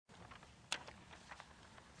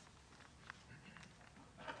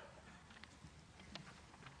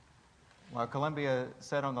While Columbia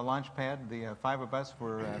sat on the launch pad, the 5 of us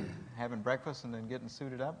were having breakfast and then getting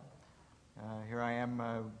suited up. Here I am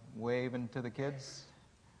waving to the kids.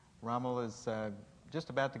 Rommel is just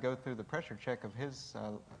about to go through the pressure check of his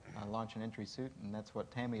launch and entry suit, and that's what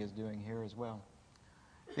Tammy is doing here as well.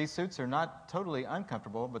 These suits are not totally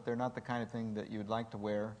uncomfortable, but they're not the kind of thing that you would like to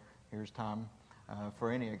wear, here's Tom, for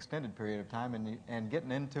any extended period of time, and getting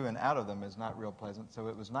into and out of them is not real pleasant. So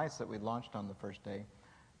it was nice that we launched on the first day.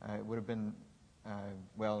 It would have been,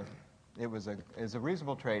 well, it was a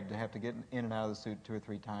reasonable trade to have to get in and out of the suit 2 or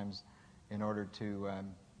 3 times in order to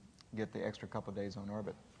get the extra couple of days on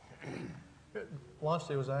orbit. Launch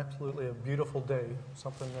day was absolutely a beautiful day,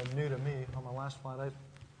 something new to me. On my last flight, I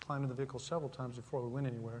climbed in the vehicle several times before we went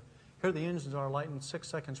anywhere. Here the engines are lighting 6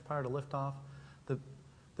 seconds prior to liftoff.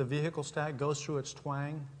 The vehicle stack goes through its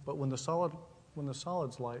twang, but when the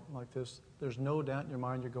solids light like this, there's no doubt in your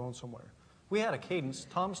mind you're going somewhere. We had a cadence.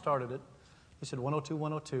 Tom started it. He said 102,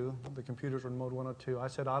 102. The computers were in mode 102. I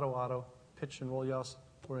said auto, auto. Pitch and roll yaws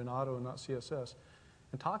were in auto and not CSS.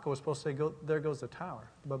 And Taco was supposed to say, there goes the tower.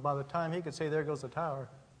 But by the time he could say, there goes the tower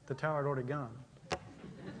had already gone.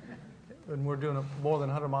 And we're doing more than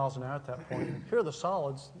 100 miles an hour at that point. Here are the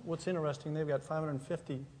solids. What's interesting, they've got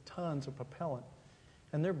 550 tons of propellant.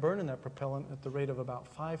 And they're burning that propellant at the rate of about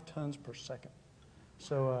 5 tons per second.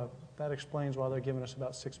 So that explains why they're giving us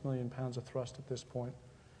about 6 million pounds of thrust at this point.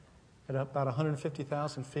 At about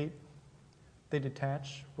 150,000 feet, they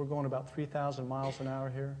detach. We're going about 3,000 miles an hour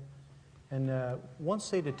here. And once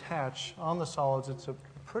they detach on the solids, it's a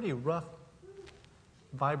pretty rough,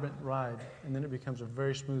 vibrant ride, and then it becomes a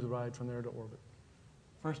very smooth ride from there to orbit.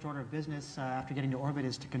 First order of business after getting to orbit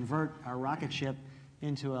is to convert our rocket ship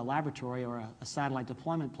into a laboratory or a satellite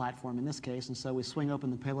deployment platform in this case, and so we swing open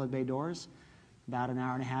the payload bay doors about an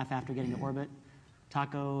hour and a half after getting to orbit.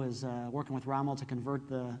 Taco is working with Rommel to convert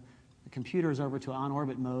the computers over to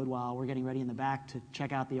on-orbit mode while we're getting ready in the back to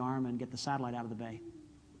check out the arm and get the satellite out of the bay.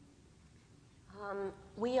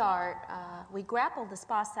 We grappled the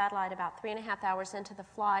SPA satellite about 3.5 hours into the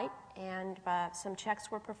flight, and some checks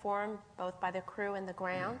were performed both by the crew and the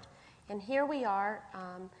ground. And here we are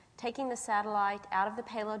taking the satellite out of the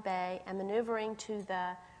payload bay and maneuvering to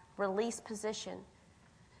the release position.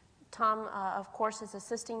 Tom, of course, is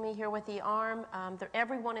assisting me here with the arm.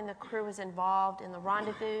 Everyone in the crew is involved in the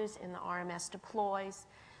rendezvous, in the RMS deploys.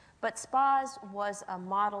 But SPAS was a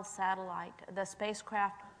model satellite. The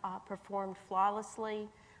spacecraft performed flawlessly.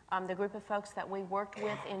 The group of folks that we worked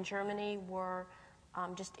with in Germany were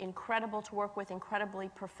just incredible to work with, incredibly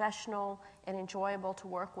professional and enjoyable to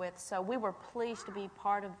work with. So we were pleased to be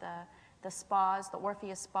part of the SPAS, the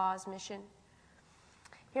Orpheus SPAS mission.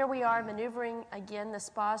 Here we are maneuvering again the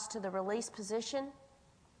SPAS to the release position.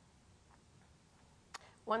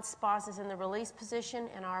 Once SPAS is in the release position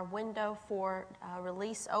and our window for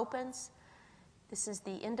release opens, this is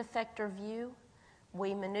the end effector view.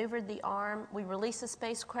 We maneuvered the arm, we released the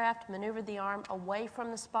spacecraft, maneuvered the arm away from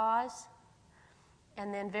the SPAS,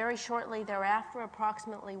 and then very shortly thereafter,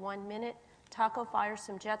 approximately 1 minute, Taco fires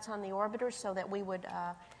some jets on the orbiter so that we would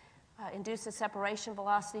induce a separation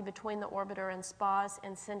velocity between the orbiter and SPAS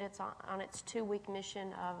and send it on its 2-week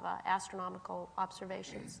mission of astronomical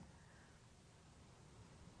observations.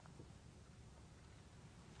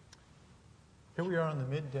 Here we are on the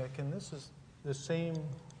mid-deck, and this is the same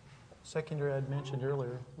secondary I'd mentioned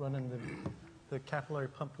earlier, running the capillary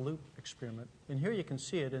pump loop experiment. And here you can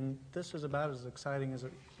see it, and this is about as exciting as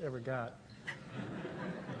it ever got.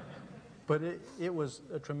 But it was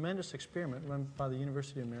a tremendous experiment run by the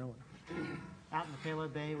University of Maryland. Out in the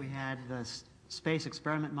payload bay, we had the space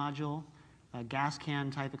experiment module, a gas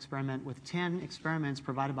can type experiment with 10 experiments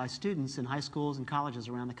provided by students in high schools and colleges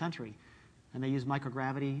around the country. And they used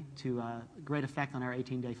microgravity to great effect on our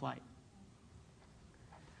 18-day flight.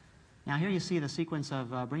 Now here you see the sequence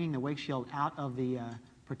of bringing the wake shield out of the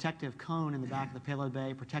protective cone in the back of the payload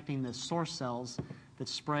bay, protecting the source cells that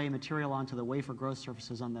spray material onto the wafer growth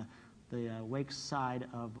surfaces on the wake side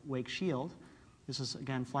of wake shield. This is,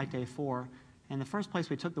 again, flight day 4. And the first place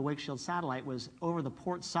we took the wake shield satellite was over the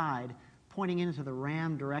port side, pointing into the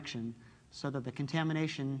ram direction so that the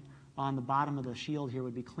contamination on the bottom of the shield here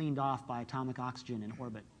would be cleaned off by atomic oxygen in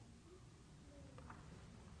orbit.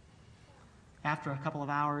 After a couple of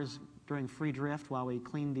hours during free drift, while we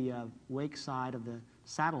cleaned the wake side of the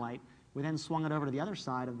satellite, we then swung it over to the other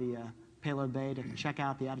side of the payload bay to check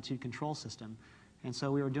out the attitude control system. And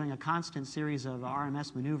so we were doing a constant series of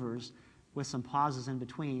RMS maneuvers with some pauses in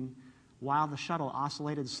between while the shuttle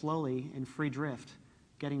oscillated slowly in free drift,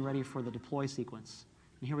 getting ready for the deploy sequence.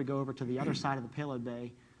 And here we go over to the other side of the payload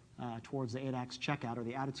bay towards the ADAX checkout, or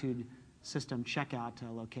the attitude system checkout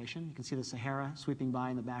location. You can see the Sahara sweeping by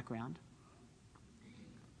in the background.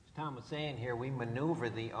 As Tom was saying here, we maneuver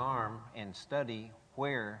the arm and study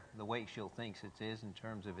where the wake shield thinks it is in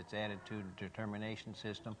terms of its attitude determination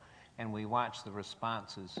system, and we watch the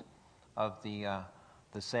responses of the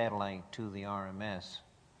satellite to the RMS.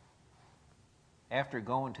 After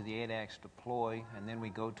going to the 8-ax deploy, and then we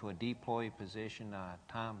go to a deploy position,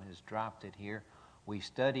 Tom has dropped it here, we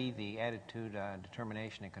study the attitude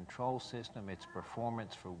determination and control system, its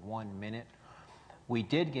performance for 1 minute. We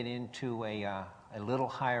did get into a little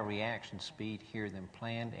higher reaction speed here than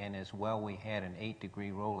planned, and as well we had an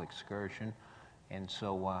 8-degree roll excursion, and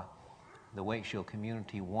so the wake shield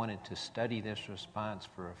community wanted to study this response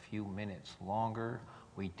for a few minutes longer.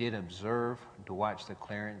 We did observe to watch the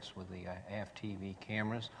clearance with the aft TV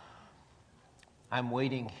cameras. I'm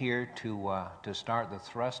waiting here to start the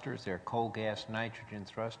thrusters. They're coal gas nitrogen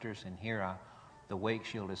thrusters, and here the wake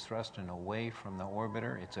shield is thrusting away from the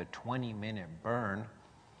orbiter. It's a 20-minute burn.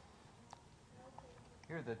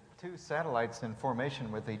 Here are the two satellites in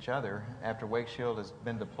formation with each other after wake shield has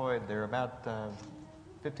been deployed. They're about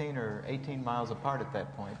 15 or 18 miles apart at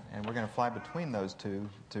that point, and we're going to fly between those two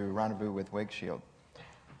to rendezvous with wake shield.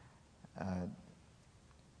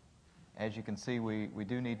 As you can see, we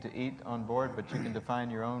do need to eat on board, but you can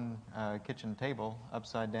define your own kitchen table,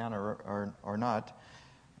 upside down or not.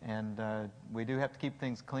 And we do have to keep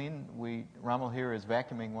things clean. Rommel here is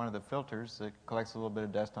vacuuming one of the filters. It collects a little bit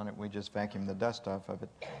of dust on it. We just vacuum the dust off of it.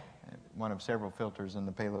 One of several filters in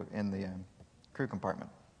the payload in the crew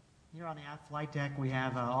compartment. Here on the aft flight deck, we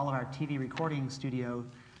have all of our TV recording studio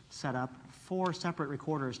set up. 4 separate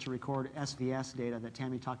recorders to record SVS data that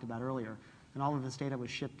Tammy talked about earlier. And all of this data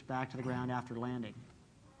was shipped back to the ground after landing.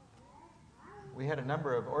 We had a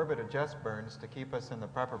number of orbit adjust burns to keep us in the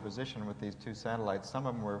proper position with these two satellites. Some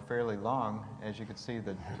of them were fairly long, as you could see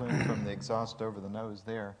the plume from the exhaust over the nose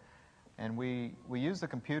there. And we use the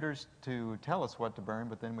computers to tell us what to burn,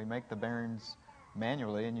 but then we make the burns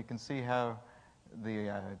manually, and you can see how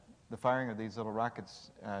the firing of these little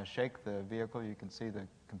rockets shake the vehicle. You can see the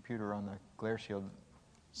computer on the glare shield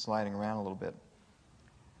sliding around a little bit.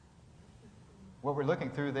 What we're looking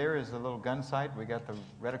through there is a little gun sight. We got the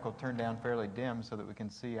reticle turned down fairly dim so that we can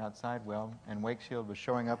see outside well, and wake shield was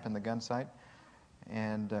showing up in the gun sight,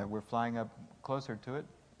 and we're flying up closer to it.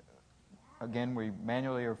 Again, we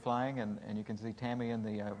manually are flying, and you can see Tammy in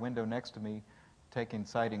the window next to me taking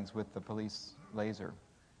sightings with the police laser.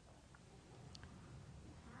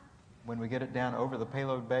 When we get it down over the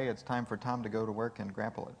payload bay, it's time for Tom to go to work and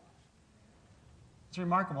grapple it. It's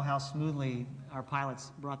remarkable how smoothly our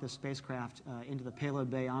pilots brought this spacecraft into the payload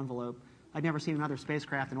bay envelope. I'd never seen another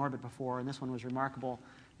spacecraft in orbit before, and this one was remarkable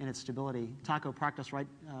in its stability. Taco parked us right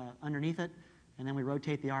underneath it, and then we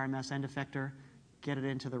rotate the RMS end effector, get it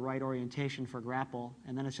into the right orientation for grapple,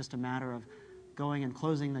 and then it's just a matter of going and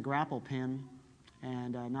closing the grapple pin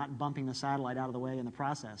and not bumping the satellite out of the way in the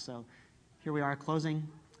process. So here we are closing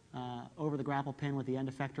over the grapple pin with the end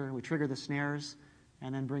effector. We trigger the snares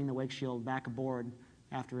and then bring the wake shield back aboard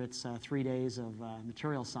after its 3 days of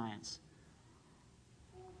material science.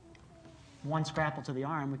 Once grappled to the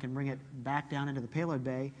arm, we can bring it back down into the payload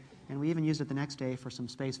bay, and we even used it the next day for some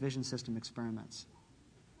space vision system experiments.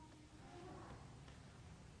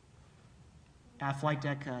 Aft flight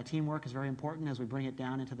deck teamwork is very important as we bring it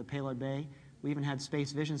down into the payload bay. We even had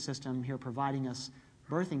space vision system here providing us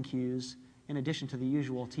berthing cues in addition to the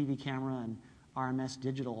usual TV camera and RMS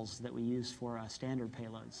digitals that we use for standard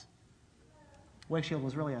payloads. Wake shield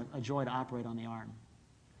was really a joy to operate on the arm.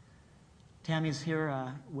 Tammy's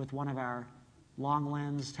here with one of our long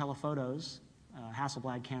lens telephotos,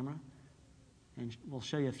 Hasselblad camera, and we'll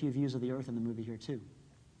show you a few views of the Earth in the movie here too.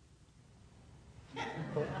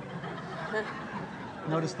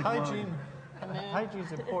 Notice the glow.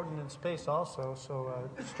 Hygiene's important in space also, so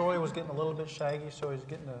Story was getting a little bit shaggy, so he's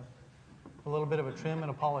getting a little bit of a trim and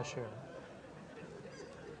a polish here.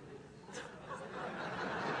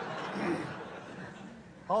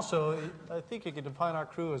 Also, I think you could define our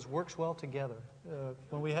crew as works well together.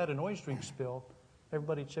 When we had an orange drink spill,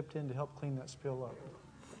 everybody chipped in to help clean that spill up.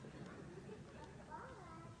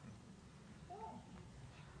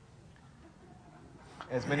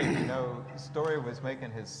 As many of you know, Story was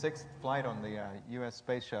making his 6th flight on the U.S.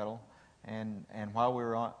 Space Shuttle, and while we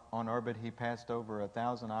were on orbit, he passed over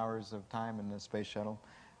 1,000 hours of time in the Space Shuttle.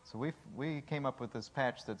 So we came up with this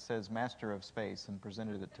patch that says Master of Space and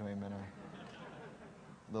presented it to him in a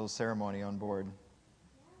little ceremony on board.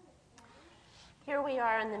 Here we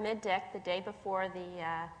are on the middeck the day before the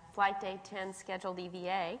Flight Day 10 scheduled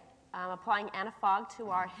EVA, applying antifog to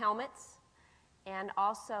our helmets and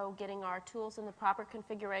also getting our tools in the proper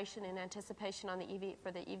configuration in anticipation on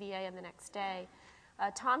for the EVA and the next day.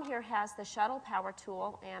 Tom here has the Shuttle power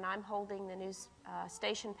tool, and I'm holding the new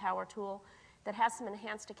station power tool that has some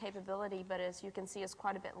enhanced capability, but as you can see is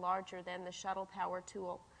quite a bit larger than the Shuttle power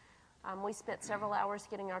tool. We spent several hours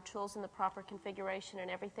getting our tools in the proper configuration and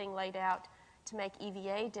everything laid out to make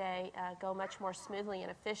EVA day go much more smoothly and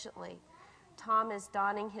efficiently. Tom is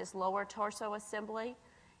donning his lower torso assembly,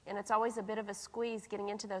 and it's always a bit of a squeeze getting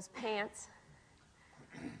into those pants.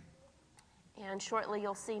 And shortly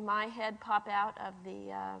you'll see my head pop out of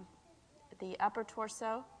the upper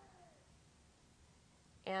torso.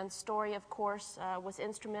 And Story, of course, was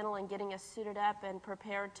instrumental in getting us suited up and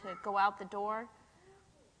prepared to go out the door.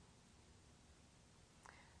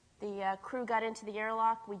 The crew got into the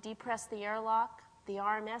airlock. We depressed the airlock. The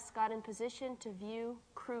RMS got in position to view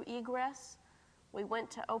crew egress. We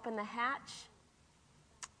went to open the hatch.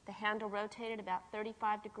 The handle rotated about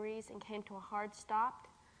 35 degrees and came to a hard stop.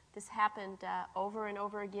 This happened over and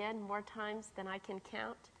over again, more times than I can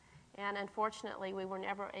count. And unfortunately, we were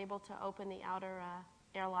never able to open the outer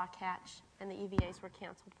airlock hatch, and the EVAs were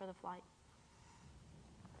canceled for the flight.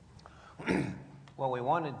 Well, we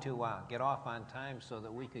wanted to get off on time so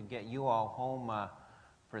that we could get you all home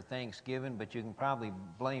for Thanksgiving, but you can probably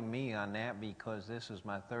blame me on that because this is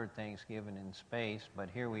my third Thanksgiving in space. But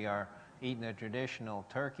here we are eating a traditional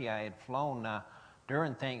turkey. I had flown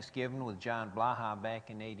during Thanksgiving with John Blaha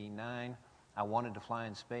back in '89. I wanted to fly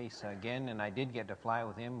in space again, and I did get to fly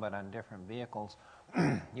with him, but on different vehicles.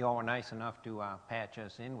 You all were nice enough to patch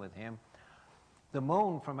us in with him. The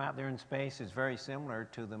moon from out there in space is very similar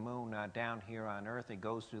to the moon down here on Earth. It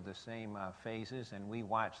goes through the same phases, and we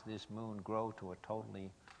watched this moon grow to a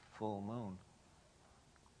totally full moon.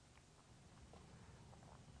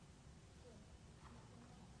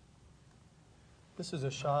 This is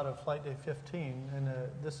a shot of Flight Day 15, and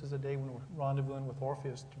this is the day when we're rendezvousing with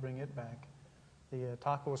Orpheus to bring it back. The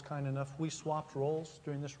Taco was kind enough. We swapped roles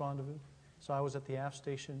during this rendezvous. So I was at the aft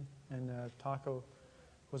station, and Taco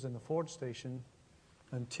was in the forward station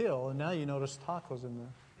and now you notice Taco's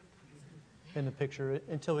in the picture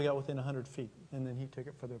until we got within 100 feet, and then he took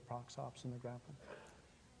it for the prox ops and the grapple.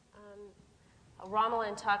 Rommel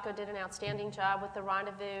and Taco did an outstanding job with the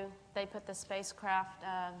rendezvous. They put the spacecraft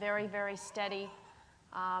very, very steady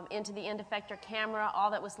into the end effector camera.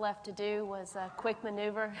 All that was left to do was a quick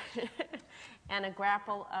maneuver and a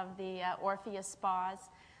grapple of the Orpheus spas.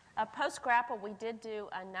 Post-grapple, we did do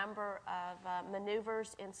a number of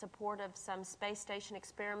maneuvers in support of some space station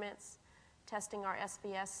experiments, testing our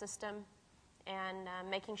SVS system, and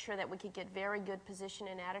making sure that we could get very good position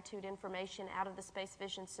and attitude information out of the space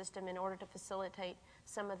vision system in order to facilitate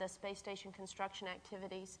some of the space station construction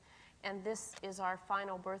activities. And this is our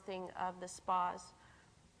final berthing of the spas.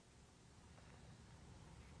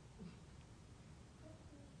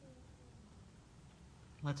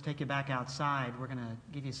 Let's take you back outside. We're going to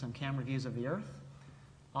give you some camera views of the Earth,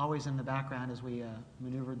 always in the background as we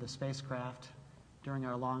maneuvered the spacecraft during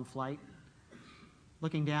our long flight.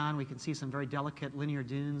 Looking down, we can see some very delicate linear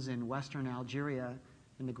dunes in western Algeria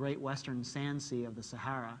in the great western sand sea of the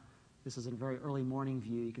Sahara. This is a very early morning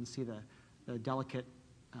view. You can see the delicate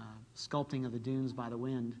sculpting of the dunes by the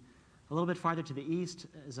wind. A little bit farther to the east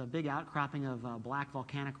is a big outcropping of black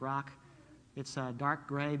volcanic rock. It's dark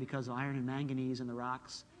gray because of iron and manganese in the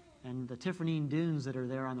rocks. And the Tifernine dunes that are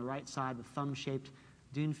there on the right side, the thumb-shaped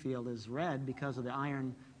dune field, is red because of the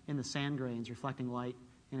iron in the sand grains reflecting light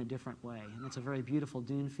in a different way. And it's a very beautiful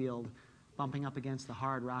dune field bumping up against the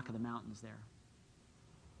hard rock of the mountains there.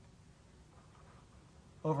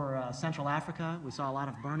 Over Central Africa, we saw a lot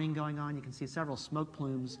of burning going on. You can see several smoke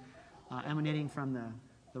plumes emanating from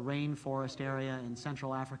the rainforest area in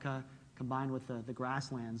Central Africa combined with the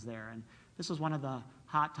grasslands there. And this was one of the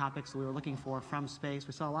hot topics that we were looking for from space.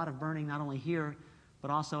 We saw a lot of burning not only here, but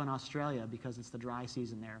also in Australia because it's the dry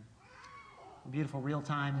season there. A beautiful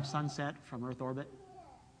real-time sunset from Earth orbit.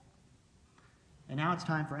 And now it's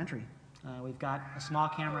time for entry. We've got a small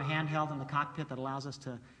camera handheld in the cockpit that allows us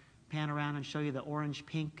to pan around and show you the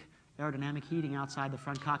orange-pink aerodynamic heating outside the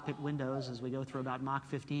front cockpit windows as we go through about Mach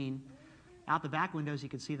 15. Out the back windows, you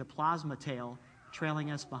can see the plasma tail trailing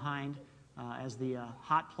us behind as the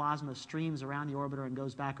hot plasma streams around the orbiter and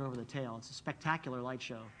goes back over the tail. It's a spectacular light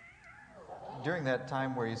show. During that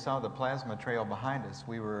time where you saw the plasma trail behind us,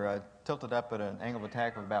 we were tilted up at an angle of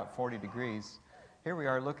attack of about 40 degrees. Here we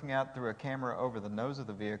are looking out through a camera over the nose of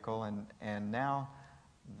the vehicle, and now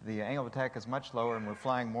the angle of attack is much lower and we're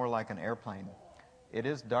flying more like an airplane. It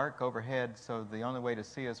is dark overhead, so the only way to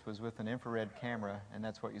see us was with an infrared camera, and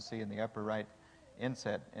that's what you see in the upper right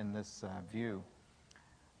inset in this view.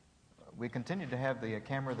 we continue to have the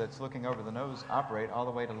camera that's looking over the nose operate all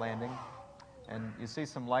the way to landing. And you see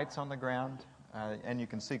some lights on the ground, and you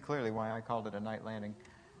can see clearly why I called it a night landing.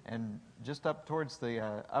 And just up towards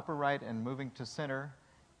the upper right and moving to center,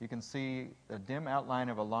 you can see a dim outline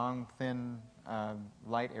of a long, thin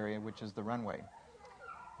light area, which is the runway.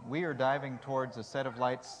 We are diving towards a set of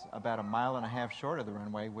lights about 1.5 miles short of the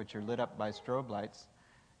runway, which are lit up by strobe lights.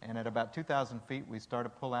 And at about 2,000 feet, we start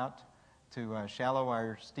to pull out to shallow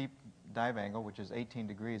our steep dive angle, which is 18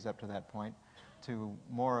 degrees up to that point, to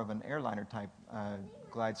more of an airliner type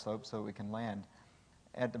glide slope so we can land.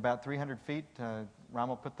 At about 300 feet,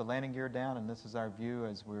 Rommel put the landing gear down, and this is our view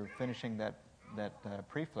as we're finishing that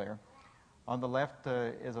pre-flare. On the left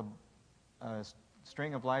is a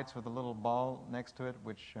string of lights with a little ball next to it,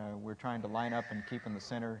 which we're trying to line up and keep in the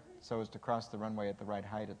center so as to cross the runway at the right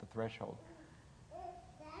height at the threshold.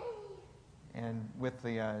 And with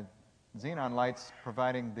the xenon lights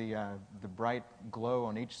providing the bright glow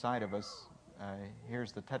on each side of us,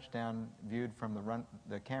 here's the touchdown viewed from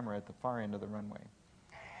the camera at the far end of the runway.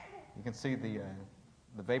 You can see the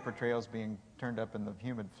vapor trails being turned up in the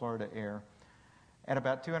humid Florida air. At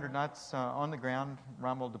about 200 knots on the ground,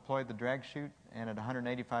 Rommel deployed the drag chute, and at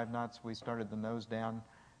 185 knots, we started the nose down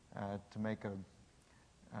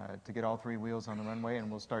to get all 3 wheels on the runway,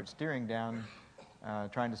 and we'll start steering down,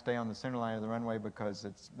 trying to stay on the center line of the runway because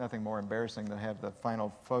it's nothing more embarrassing than to have the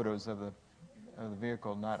final photos of the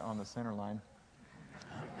vehicle not on the center line.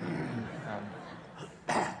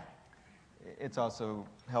 It's also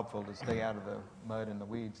helpful to stay out of the mud and the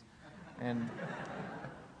weeds. And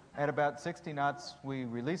at about 60 knots, we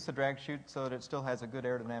release the drag chute so that it still has a good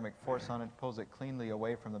aerodynamic force on it, pulls it cleanly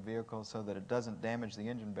away from the vehicle so that it doesn't damage the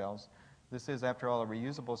engine bells. This is, after all, a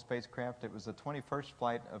reusable spacecraft. It was the 21st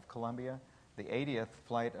flight of Columbia, the 80th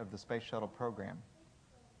flight of the Space Shuttle program.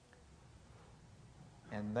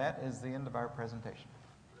 And that is the end of our presentation.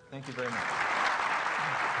 Thank you very much.